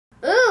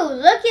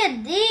look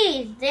at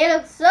these. They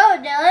look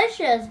so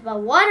delicious,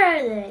 but what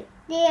are they?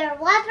 They are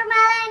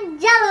watermelon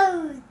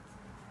jellos.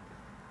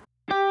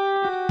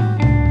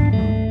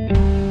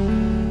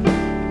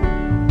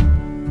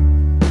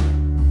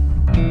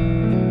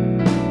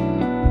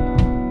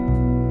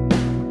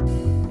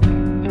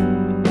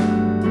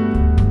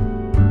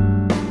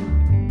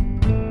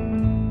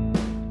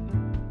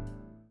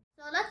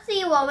 So let's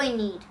see what we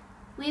need.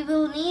 We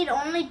will need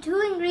only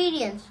 2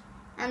 ingredients,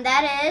 and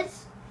that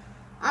is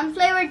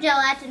unflavored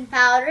gelatin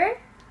powder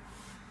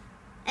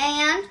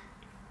and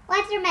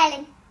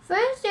Watermelon.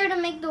 first you're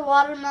to make the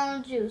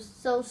watermelon juice.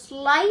 So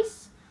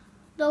slice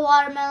the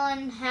watermelon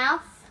in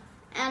half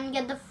and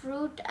get the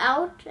fruit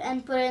out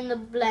and put it in the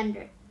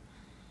blender.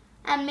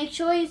 And make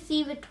sure you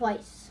sieve it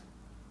twice.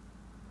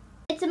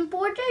 It's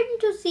important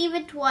to sieve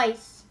it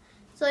twice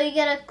so you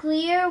get a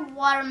clear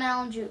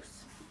watermelon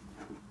juice.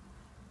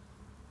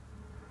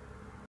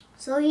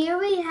 So here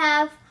we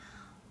have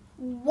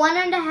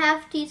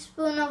 1½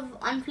 teaspoon of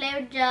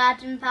unflavored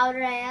gelatin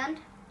powder and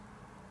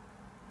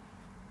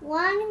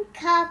 1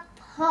 cup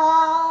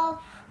of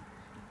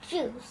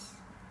juice.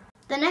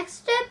 The next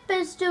step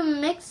is to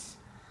mix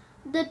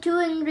the 2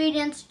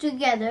 ingredients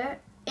together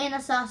in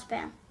a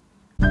saucepan.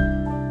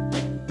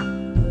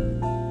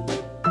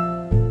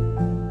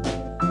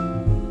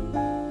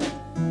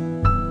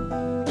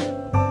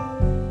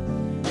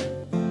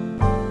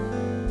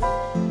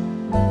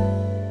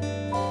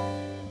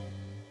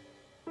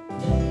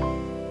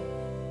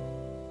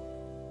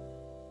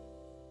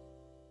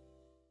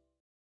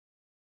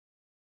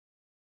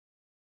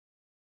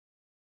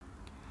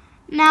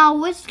 Now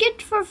whisk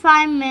it for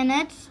 5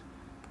 minutes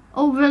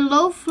over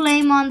low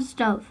flame on the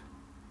stove.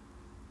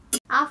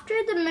 After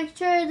the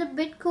mixture is a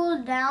bit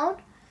cooled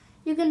down,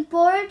 you can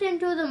pour it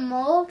into the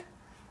mold,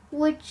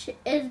 which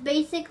is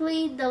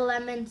basically the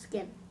lemon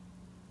skin.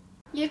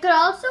 You could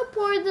also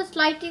pour the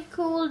slightly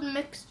cooled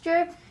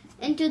mixture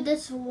into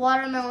this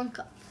watermelon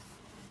cup.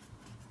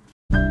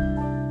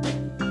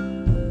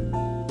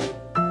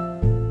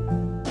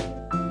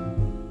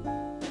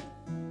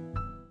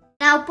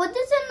 Now put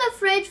this in the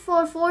fridge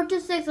for 4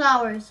 to 6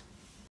 hours.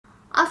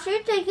 After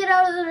you take it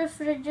out of the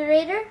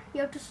refrigerator,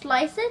 you have to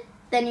slice it,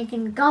 then you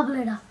can gobble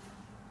it up.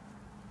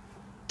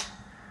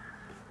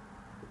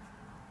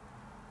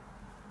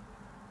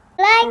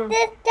 Like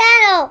this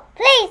channel,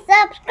 please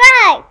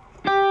subscribe.